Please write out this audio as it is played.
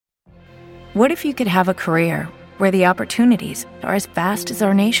What if you could have a career where the opportunities are as vast as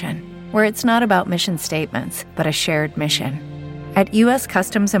our nation, where it's not about mission statements, but a shared mission? At U.S.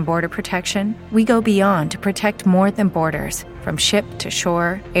 Customs and Border Protection, we go beyond to protect more than borders. From ship to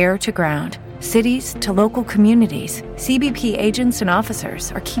shore, air to ground, cities to local communities, CBP agents and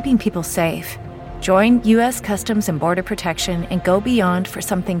officers are keeping people safe. Join U.S. Customs and Border Protection and go beyond for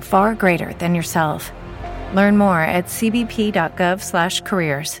something far greater than yourself. Learn more at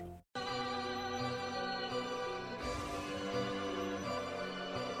cbp.gov/careers.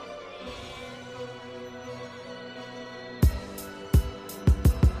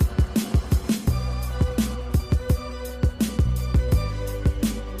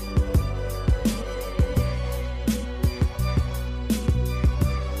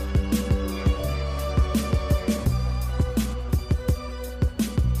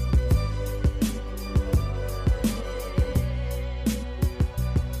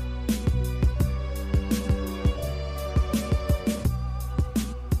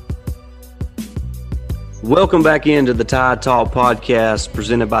 Welcome back into the Tide Talk podcast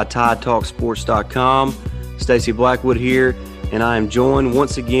presented by TideTalkSports.com. Stacey Blackwood here, and I am joined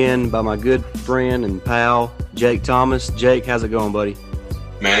once again by my good friend and pal, Jake Thomas. Jake, how's it going, buddy?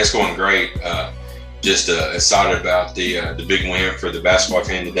 Man, it's going great. Just excited about the big win for the basketball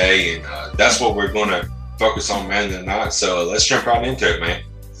team today, and that's what we're going to focus on, man, tonight. So let's jump right into it, man.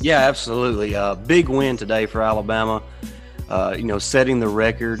 Yeah, absolutely. Big win today for Alabama. Setting the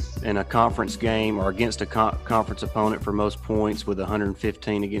record in a conference game or against a conference opponent for most points with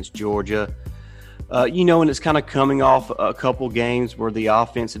 115 against Georgia. And it's kind of coming off a couple games where the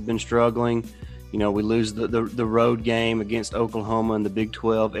offense had been struggling. We lose the road game against Oklahoma in the Big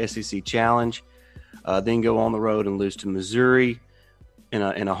 12 SEC Challenge, then go on the road and lose to Missouri in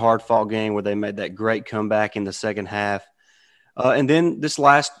a hard-fought game where they made that great comeback in the second half. And then this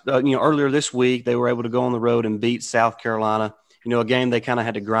earlier this week, they were able to go on the road and beat South Carolina, a game they kind of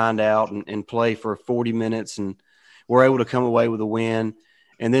had to grind out and play for 40 minutes, and were able to come away with a win.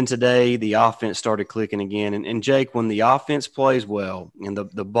 And then today, the offense started clicking again. And Jake, when the offense plays well and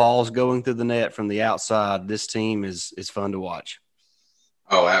the ball's going through the net from the outside, this team is fun to watch.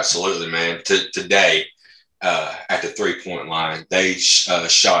 Oh, absolutely, man. Today, at the three-point line, they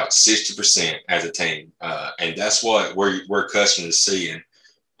shot 60% as a team, and that's what we're accustomed to seeing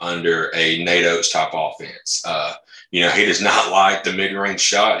under a Nate Oates type offense. He does not like the mid-range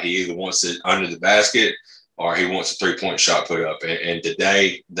shot. He either wants it under the basket or he wants a three-point shot put up. And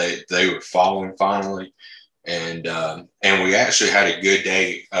today they were falling finally, and we actually had a good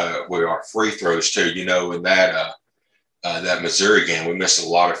day with our free throws too. In that Missouri game, we missed a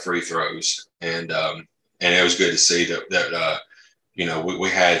lot of free throws, and it was good to see that we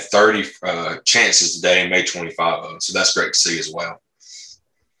had 30 chances today and made 25 of them. So that's great to see as well.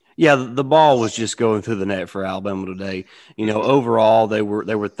 Yeah, the ball was just going through the net for Alabama today. Overall they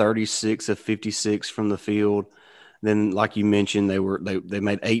were 36 of 56 from the field. Then, like you mentioned, they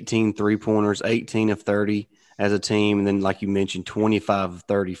made 18 three-pointers, 18 of 30 as a team, and then, like you mentioned, 25 of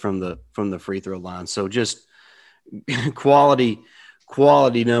 30 from the free throw line. So just quality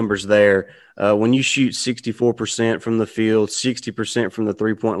numbers there. When you shoot 64% from the field, 60% from the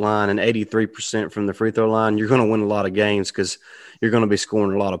three-point line, and 83% from the free throw line, you're going to win a lot of games because you're going to be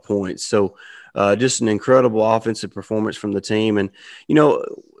scoring a lot of points. So just an incredible offensive performance from the team. And,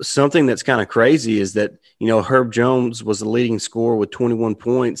 something that's kind of crazy is that, Herb Jones was the leading scorer with 21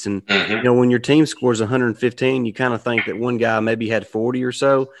 points. And, when your team scores 115, you kind of think that one guy maybe had 40 or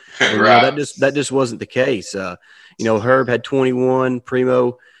so. And, right. That just wasn't the case. Herb had 21,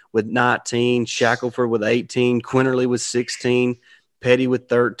 Primo with 19, Shackelford with 18, Quinterly with 16, Petty with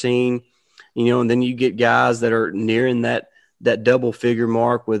 13, and then you get guys that are nearing that double figure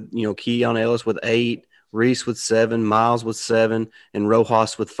mark with, Keon Ellis with 8, Reese with 7, Miles with 7, and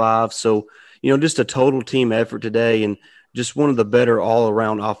Rojas with 5. So, just a total team effort today, and just one of the better all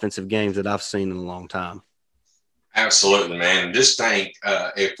around offensive games that I've seen in a long time. Absolutely, man. Just think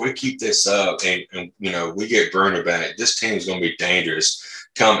if we keep this up and we get Bruner back, this team is going to be dangerous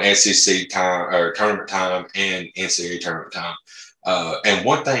come SEC time or tournament time and NCAA tournament time. And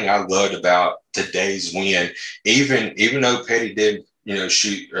one thing I loved about today's win, even though Petty did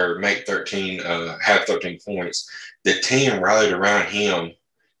shoot or make 13, have 13 points, the team rallied around him.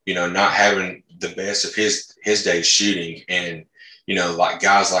 Not having the best of his day shooting, and like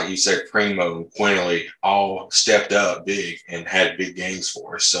guys like you said, Primo and Quinterly all stepped up big and had big games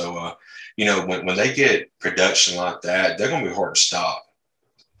for us. So, when they get production like that, they're going to be hard to stop.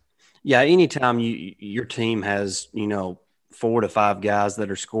 Yeah, anytime your team has, 4 to 5 guys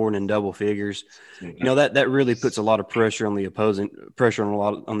that are scoring in double figures. Mm-hmm. You know, that really puts a lot of pressure on the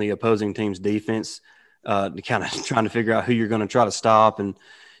opposing team's defense, to kind of trying to figure out who you're going to try to stop. And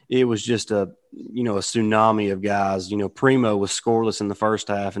it was just a tsunami of guys. You know, Primo was scoreless in the first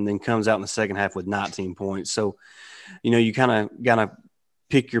half and then comes out in the second half with 19 points. So, you know, you kind of got to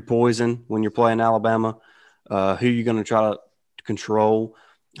pick your poison when you're playing Alabama, who you're going to try to control.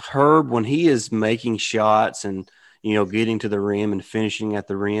 Herb, when he is making shots and, you know, getting to the rim and finishing at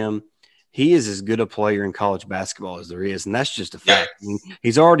the rim, he is as good a player in college basketball as there is. And that's just a fact. I mean,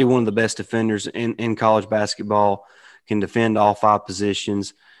 he's already one of the best defenders in college basketball, can defend all 5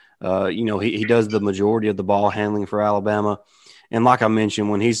 positions. You know, he does the majority of the ball handling for Alabama. And like I mentioned,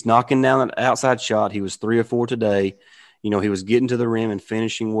 when he's knocking down an outside shot, he was 3 or 4 today. You know, he was getting to the rim and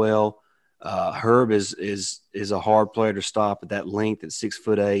finishing well. Herb is a hard player to stop at that length at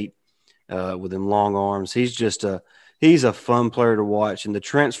 6'8", with them long arms. He's a fun player to watch, and the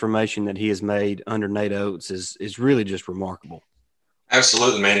transformation that he has made under Nate Oates is really just remarkable.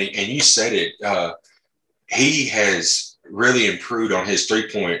 Absolutely, man. And you said it. He has really improved on his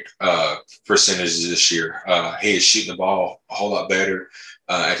 3-point percentages this year. He is shooting the ball a whole lot better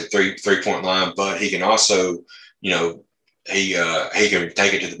at the three-point line, but he can also, you know, he can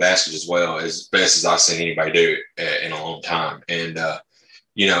take it to the basket as well, as best as I've seen anybody do it in a long time. And,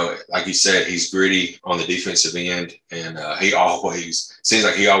 you know, like you said, he's gritty on the defensive end, and he always seems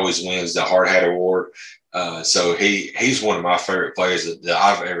like he always wins the hard hat award. So he's one of my favorite players that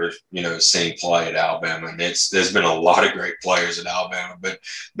I've ever, you know, seen play at Alabama. And there's been a lot of great players at Alabama,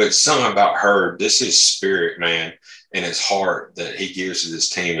 but something about Herb, this is spirit, man, and his heart that he gives to this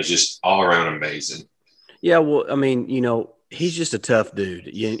team is just all around amazing. Yeah, well, I mean, you know, he's just a tough dude,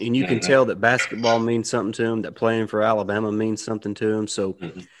 and you can tell that basketball means something to him, that playing for Alabama means something to him. So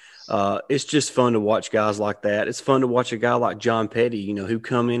it's just fun to watch guys like that. It's fun to watch a guy like John Petty, you know, who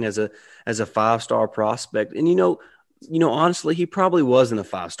come in as a 5-star prospect. And, you know, honestly, he probably wasn't a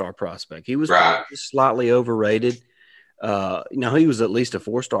 5-star prospect. He was just slightly overrated. You know, he was at least a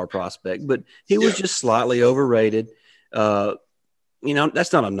 4-star prospect, but he was just slightly overrated. You know,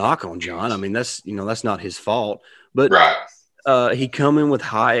 that's not a knock on John. I mean, that's not his fault. But he come in with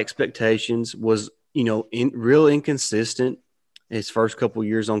high expectations, was, you know, real inconsistent his first couple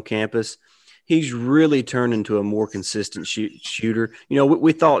years on campus. He's really turned into a more consistent shooter. You know,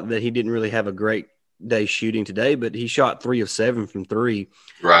 we thought that he didn't really have a great day shooting today, but he shot 3 of 7 from 3.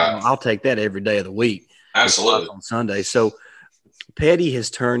 I'll take that every day of the week. Absolutely. On Sunday. So Petty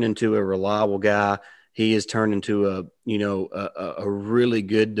has turned into a reliable guy. He has turned into a really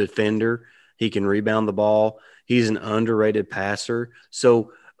good defender. He can rebound the ball. He's an underrated passer.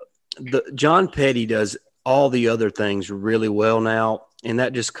 So John Petty does all the other things really well now, and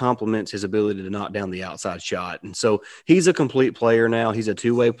that just complements his ability to knock down the outside shot. And so he's a complete player now. He's a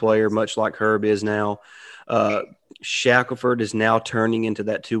two-way player, much like Herb is now. Shackelford is now turning into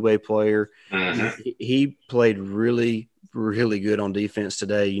that two-way player. He played really, really good on defense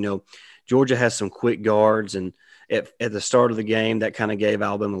today. You know, Georgia has some quick guards, and at the start of the game, that kind of gave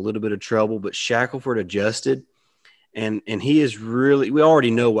Alabama a little bit of trouble, but Shackelford adjusted. And he is really – we already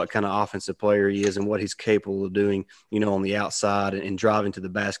know what kind of offensive player he is and what he's capable of doing, you know, on the outside and driving to the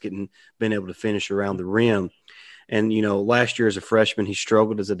basket and being able to finish around the rim. And, you know, last year as a freshman, he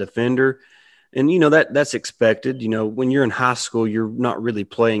struggled as a defender. And, you know, that's expected. You know, when you're in high school, you're not really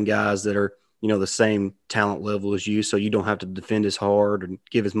playing guys that are, you know, the same talent level as you, so you don't have to defend as hard and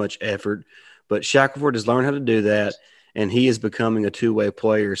give as much effort. But Shackelford has learned how to do that, and he is becoming a two-way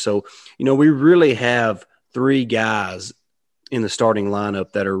player. So, you know, we really have – 3 guys in the starting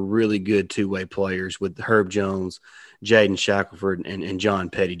lineup that are really good two-way players with Herb Jones, Jaden Shackelford, and John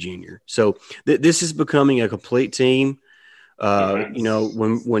Petty Jr. So this is becoming a complete team. You know,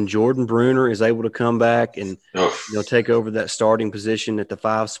 when Jordan Bruner is able to come back and take over that starting position at the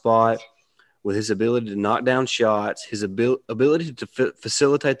 5 spot with his ability to knock down shots, his ability to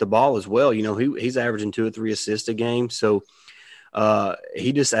facilitate the ball as well. You know, he's averaging 2 or 3 assists a game. So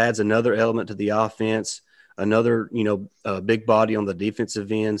he just adds another element to the offense. Another, you know, big body on the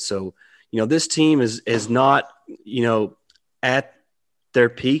defensive end. So, you know, this team is not, you know, at their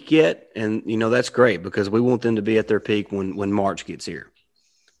peak yet. And, you know, that's great because we want them to be at their peak when March gets here.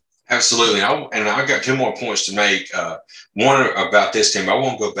 Absolutely. And I got 2 more points to make. One about this team. I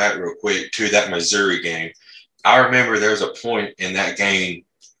want to go back real quick to that Missouri game. I remember there was a point in that game,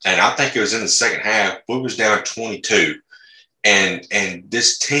 and I think it was in the second half, we was down 22. And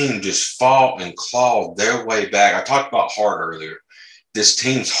this team just fought and clawed their way back. I talked about heart earlier. This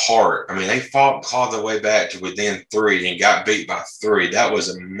team's heart. I mean, they fought and clawed their way back to within 3 and got beat by 3. That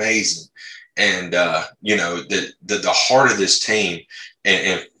was amazing. And the heart of this team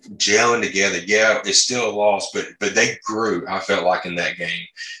and gelling together. Yeah, it's still a loss, but they grew. I felt like in that game,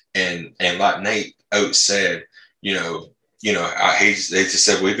 and like Nate Oates said, they just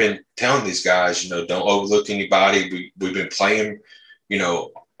said we've been telling these guys, don't overlook anybody. We've been playing,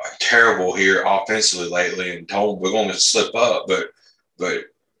 terrible here offensively lately, and told them we're going to slip up, but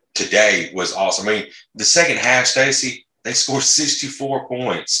today was awesome. I mean, the second half, Stacey, they scored 64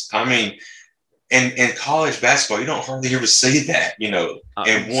 points. I mean, in college basketball, you don't hardly ever see that, in one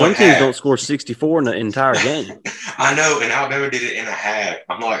Some half. teams don't score 64 in the entire game. I know, and Alabama did it in a half.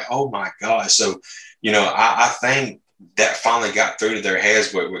 I'm like, oh my gosh. So, I think that finally got through to their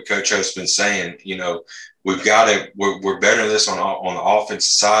heads what Coach Ho's been saying. We've got to. We're better than this on the offensive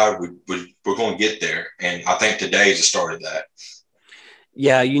side. We're going to get there, and I think today is the start of that.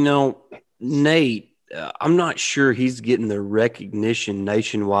 Yeah, Nate, I'm not sure he's getting the recognition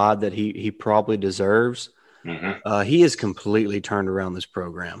nationwide that he probably deserves. Mm-hmm. He has completely turned around this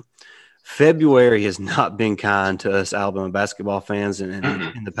program. February has not been kind to us Alabama basketball fans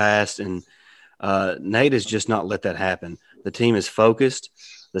in the past, and Nate has just not let that happen. The team is focused.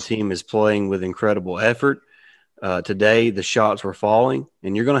 The team is playing with incredible effort. Today, the shots were falling,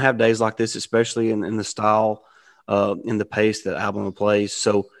 and you're going to have days like this, especially in the style, in the pace that Alabama plays.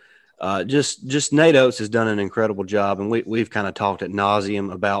 So, just Nate Oates has done an incredible job, and we've kind of talked at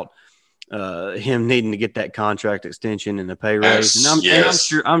nauseum about him needing to get that contract extension and a pay raise. And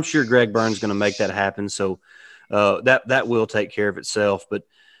I'm sure Greg Byrne's going to make that happen. So that will take care of itself. But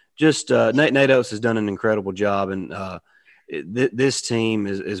just Nate Oates has done an incredible job, and this team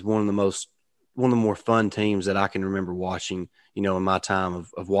is one of the more fun teams that I can remember watching. In my time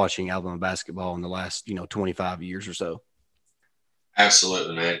of watching Alabama basketball in the last 25 years or so.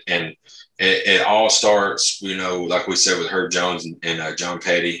 Absolutely, man. And it all starts, like we said, with Herb Jones and John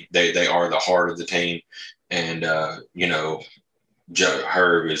Petty. They are the heart of the team. And, Herb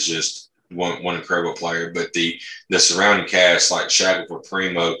is just one incredible player. But the surrounding cast, like Shackelford,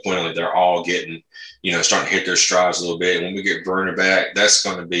 Primo, Quinley, they're all getting, starting to hit their strides a little bit. And when we get Bruner back, that's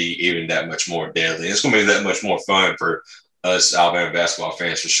going to be even that much more deadly. It's going to be that much more fun for us Alabama basketball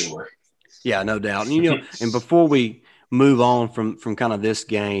fans for sure. Yeah, no doubt. And, and before we move on from kind of this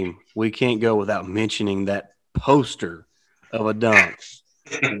game, we can't go without mentioning that poster of a dunk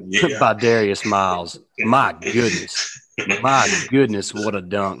by Darius Miles. My goodness, what a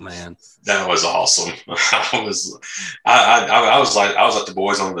dunk, man! That was awesome. I was like the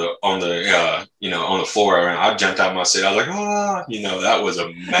boys on the floor, and I jumped out of my seat. I was like, that was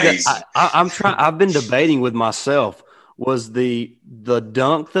amazing. I've been debating with myself. Was the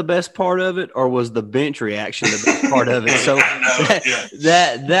dunk the best part of it, or was the bench reaction the best part of it? So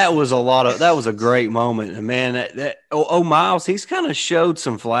that was a great moment. And man, Miles, he's kind of showed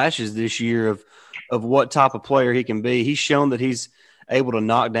some flashes this year of what type of player he can be. He's shown that he's able to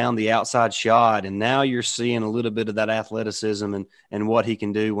knock down the outside shot, and now you're seeing a little bit of that athleticism and what he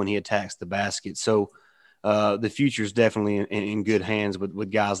can do when he attacks the basket. So the future is definitely in good hands with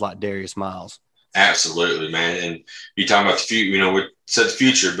guys like Darius Miles. Absolutely, man. And you talking about the future, we said the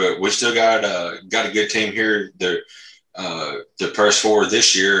future, but we still got a good team here. The press forward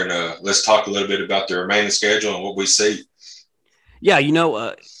this year, and let's talk a little bit about the remaining schedule and what we see. Yeah,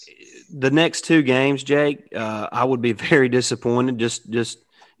 the next two games, Jake, I would be very disappointed. Just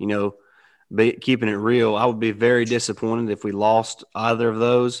keeping it real, I would be very disappointed if we lost either of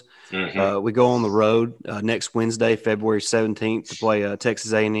those. Mm-hmm. We go on the road next Wednesday, February 17th, to play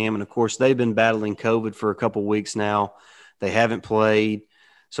Texas A&M, and of course they've been battling COVID for a couple weeks now. They haven't played,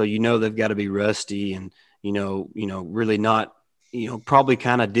 so they've got to be rusty and really not probably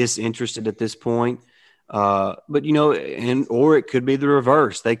kind of disinterested at this point. But or it could be the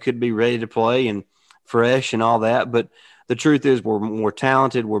reverse. They could be ready to play and fresh and all that. But the truth is, we're more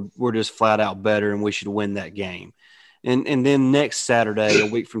talented. We're just flat out better, and we should win that game. And then next Saturday, a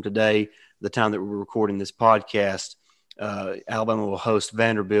week from today, the time that we're recording this podcast, Alabama will host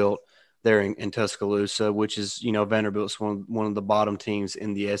Vanderbilt there in Tuscaloosa, which is, Vanderbilt's one of the bottom teams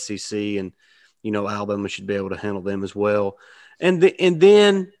in the SEC, and, Alabama should be able to handle them as well. And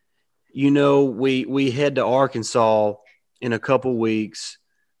then, we head to Arkansas in a couple weeks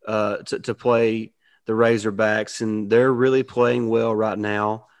to play the Razorbacks, and they're really playing well right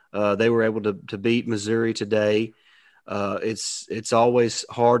now. They were able to beat Missouri today. It's always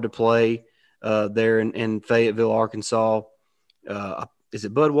hard to play there in Fayetteville, Arkansas. Is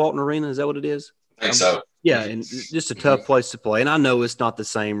it Bud Walton Arena? Is that what it is? I think so. Yeah, and just a tough place to play. And I know it's not the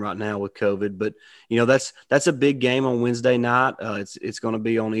same right now with COVID, but that's a big game on Wednesday night. It's going to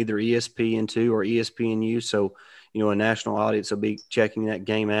be on either ESPN2 or ESPNU. So a national audience will be checking that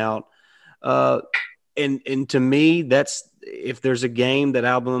game out. And to me, that's if there's a game that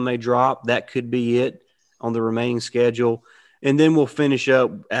Alabama may drop, that could be it on the remaining schedule. And then we'll finish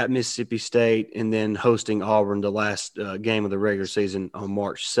up at Mississippi State and then hosting Auburn, the last game of the regular season on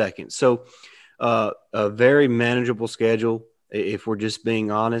March 2nd. So a very manageable schedule, if we're just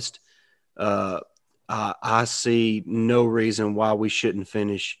being honest. I see no reason why we shouldn't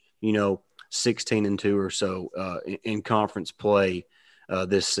finish, 16-2 or so in conference play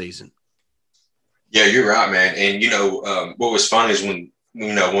this season. Yeah, you're right, man. And, what was funny is when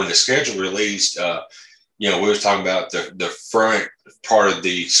the schedule released, we were talking about the front part of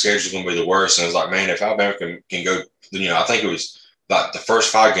the schedule is going to be the worst. And it's like, man, if Alabama can go, I think it was like the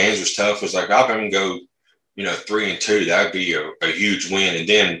first 5 games was tough. It was like Alabama can go, 3-2, that would be a huge win. And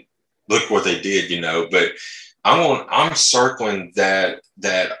then look what they did, But I'm circling that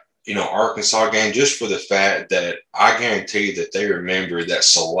Arkansas game just for the fact that I guarantee that they remember that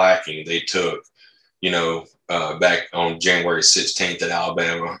slacking they took, back on January 16th at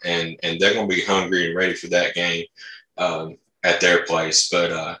Alabama, and they're going to be hungry and ready for that game at their place.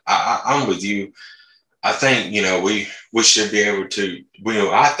 But I'm with you. I think, we should be able to,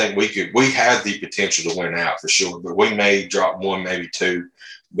 I think we have the potential to win out for sure, but we may drop 1, maybe 2,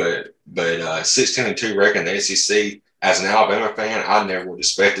 but 16-2 record in the SEC as an Alabama fan, I never would have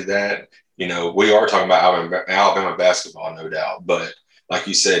expected that. We are talking about Alabama basketball, no doubt, but like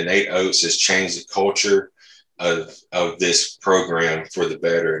you said, Nate Oates has changed the culture of this program for the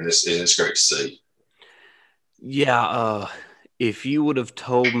better, and it's great to see. Yeah, if you would have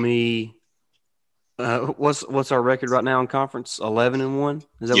told me, what's our record right now in conference? 11-1.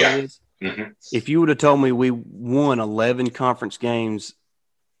 Is that what it is? Mm-hmm. If you would have told me we won 11 conference games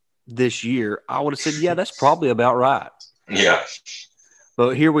this year, I would have said, yeah, that's probably about right. Yeah.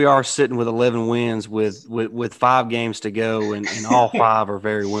 But here we are sitting with 11 wins with 5 games to go, and all 5 are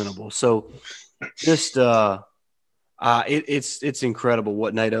very winnable. So just it's incredible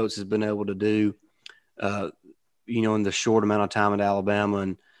what Nate Oates has been able to do, in the short amount of time at Alabama,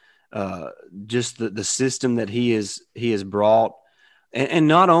 and just the system that he has brought. And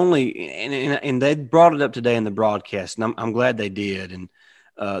not only – and they brought it up today in the broadcast, and I'm glad they did. And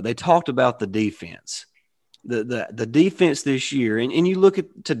they talked about the defense. The defense this year, and you look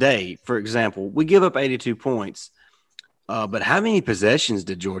at today, for example, we give up 82 points, but how many possessions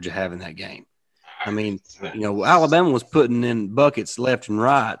did Georgia have in that game? I mean, Alabama was putting in buckets left and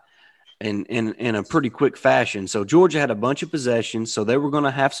right in a pretty quick fashion. So Georgia had a bunch of possessions, so they were going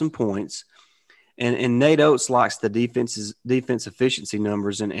to have some points. And Nate Oates likes the defense efficiency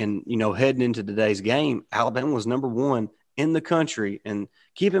numbers, and heading into today's game, Alabama was number 1 in the country. And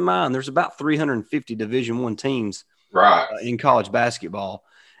keep in mind, there's about 350 Division I teams in college basketball.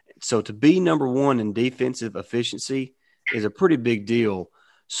 So to be number 1 in defensive efficiency is a pretty big deal.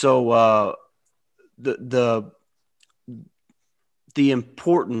 So the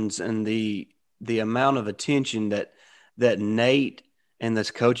importance and the amount of attention that Nate and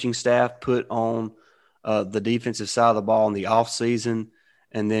this coaching staff put on the defensive side of the ball in the offseason,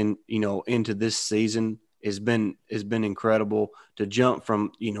 and then into this season has been incredible. To jump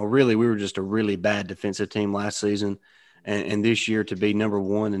from really, we were just a really bad defensive team last season, and this year to be number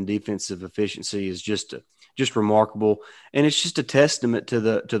 1 in defensive efficiency is just remarkable. And it's just a testament to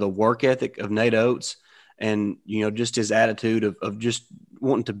the work ethic of Nate Oates, and just his attitude of just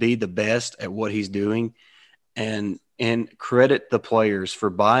wanting to be the best at what he's doing, and credit the players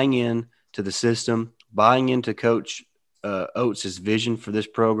for buying in to the system, buying into Coach Oates' vision for this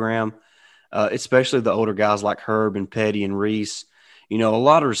program, especially the older guys like Herb and Petty and Reese. A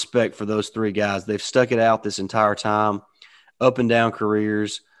lot of respect for those 3 guys. They've stuck it out this entire time, up and down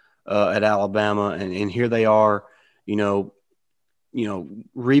careers at Alabama, and here they are,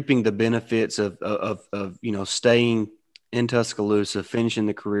 reaping the benefits of staying in Tuscaloosa, finishing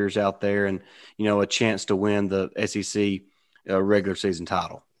the careers out there, and a chance to win the SEC regular season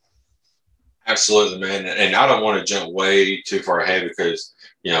title. Absolutely, man. And I don't want to jump way too far ahead because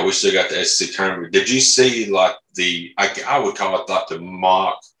we still got the SEC tournament. Did you see like I would call it like the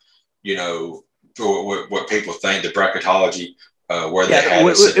mock, for what people think, the bracketology, where they had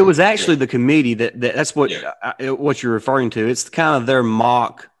it was actually the committee that's what what you're referring to. It's kind of their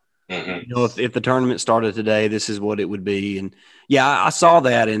mock. Mm-hmm. If the tournament started today, this is what it would be. And yeah, I saw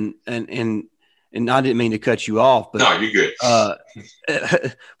that, and I didn't mean to cut you off, but no, you're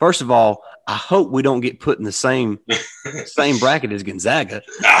good. First of all, I hope we don't get put in the same bracket as Gonzaga.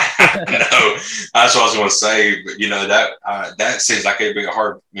 No, that's what I was going to say. But that seems like it'd be a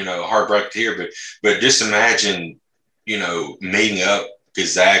hard bracket here. But just imagine, meeting up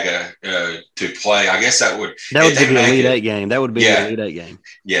Gonzaga to play. I guess that would be the Elite Eight game. That would be the Elite Eight game.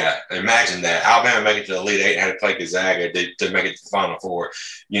 Yeah, imagine that. Alabama make it to the Elite Eight and had to play Gonzaga to make it to the Final Four.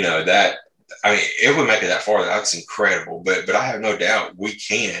 That. I mean, if we make it that far, that's incredible. But I have no doubt we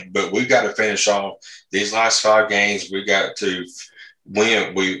can. But we've got to finish off these last 5 games. We've got to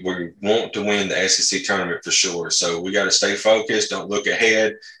win. We want to win the SEC tournament for sure. So we got to stay focused. Don't look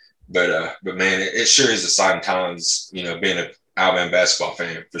ahead. But man, it sure is exciting times. Being an Alabama basketball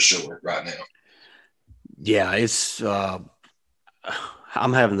fan for sure right now. Yeah, it's. I'm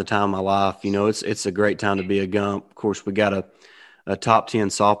having the time of my life. It's a great time to be a Gump. Of course, we got a top 10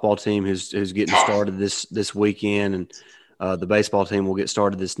 softball team who's getting started this weekend, and the baseball team will get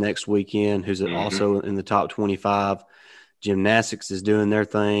started this next weekend, who's also in the top 25. Gymnastics is doing their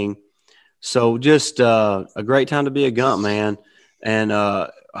thing. So just a great time to be a Gump, man. And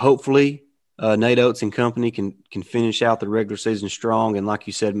hopefully Nate Oates and company can finish out the regular season strong and, like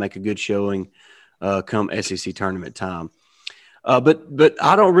you said, make a good showing come SEC tournament time. But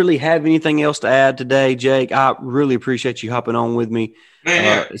I don't really have anything else to add today, Jake. I really appreciate you hopping on with me.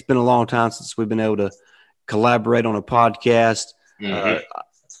 It's been a long time since we've been able to collaborate on a podcast. A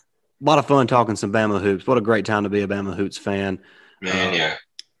lot of fun talking some Bama hoops. What a great time to be a Bama Hoops fan.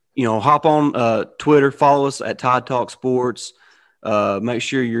 Hop on Twitter, follow us at Tide Talk Sports. Make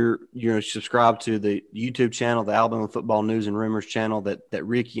sure you're subscribed to the YouTube channel, the Alabama Football News and Rumors channel that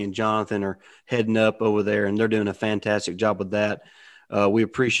Ricky and Jonathan are heading up over there, and they're doing a fantastic job with that. We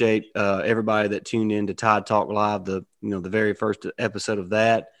appreciate everybody that tuned in to Tide Talk Live, the very first episode of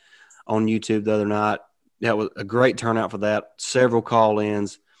that on YouTube the other night. That was a great turnout for that. Several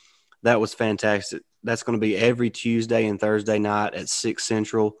call-ins. That was fantastic. That's going to be every Tuesday and Thursday night at 6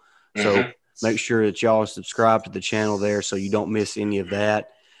 Central. So make sure that y'all subscribe to the channel there so you don't miss any of that.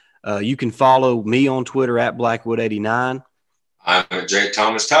 You can follow me on Twitter at Blackwood89. I'm Jake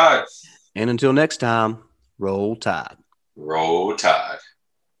Thomas Tide. And until next time, roll Tide. Roll Tide.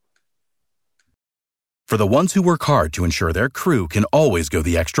 For the ones who work hard to ensure their crew can always go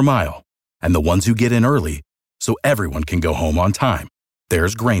the extra mile, and the ones who get in early so everyone can go home on time,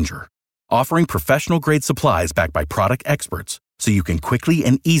 there's Grainger, offering professional-grade supplies backed by product experts so you can quickly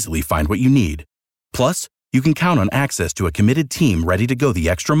and easily find what you need. Plus, you can count on access to a committed team ready to go the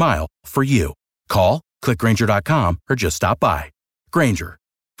extra mile for you. Call, click Grainger.com, or just stop by. Grainger,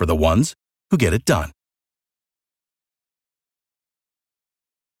 for the ones who get it done.